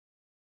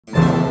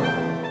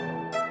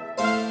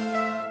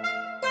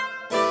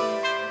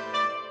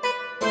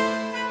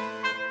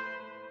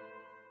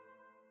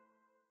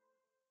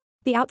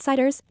The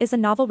Outsiders is a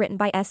novel written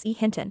by S.E.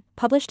 Hinton,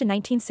 published in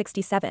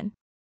 1967.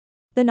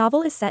 The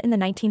novel is set in the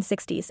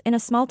 1960s in a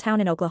small town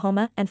in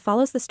Oklahoma and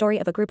follows the story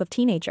of a group of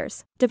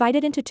teenagers,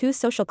 divided into two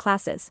social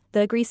classes,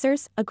 the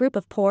Greasers, a group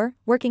of poor,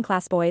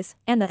 working-class boys,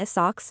 and the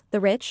Sox, the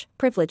rich,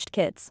 privileged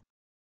kids.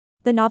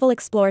 The novel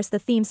explores the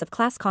themes of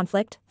class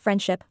conflict,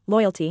 friendship,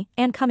 loyalty,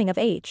 and coming of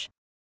age.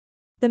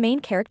 The main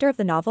character of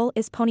the novel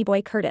is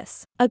Ponyboy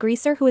Curtis, a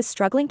greaser who is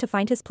struggling to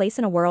find his place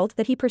in a world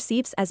that he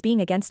perceives as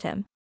being against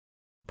him.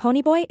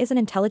 Ponyboy is an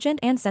intelligent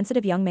and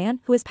sensitive young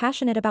man who is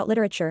passionate about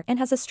literature and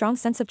has a strong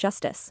sense of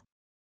justice.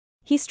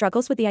 He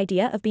struggles with the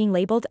idea of being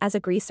labeled as a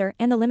greaser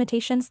and the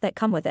limitations that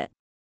come with it.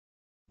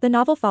 The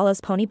novel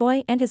follows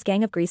Ponyboy and his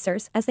gang of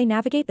greasers as they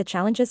navigate the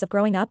challenges of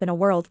growing up in a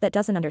world that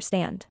doesn't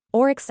understand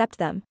or accept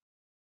them.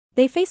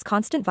 They face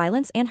constant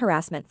violence and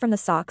harassment from the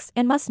Sox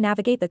and must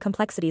navigate the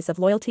complexities of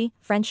loyalty,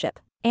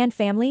 friendship, and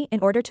family in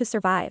order to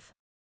survive.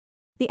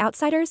 The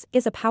Outsiders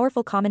is a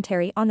powerful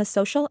commentary on the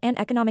social and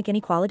economic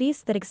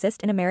inequalities that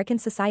exist in American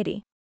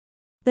society.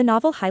 The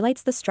novel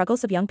highlights the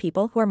struggles of young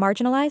people who are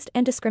marginalized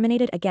and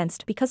discriminated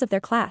against because of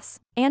their class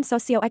and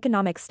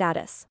socioeconomic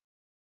status.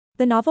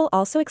 The novel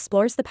also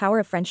explores the power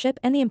of friendship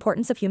and the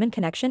importance of human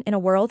connection in a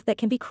world that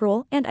can be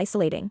cruel and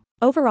isolating.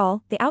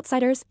 Overall, The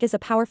Outsiders is a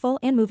powerful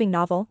and moving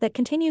novel that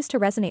continues to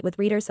resonate with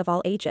readers of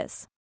all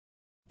ages.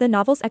 The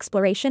novel's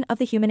exploration of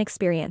the human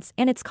experience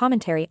and its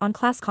commentary on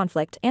class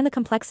conflict and the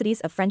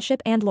complexities of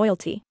friendship and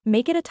loyalty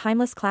make it a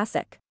timeless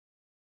classic.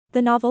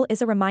 The novel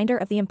is a reminder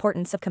of the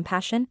importance of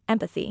compassion,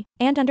 empathy,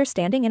 and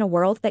understanding in a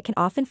world that can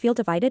often feel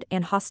divided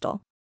and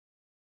hostile.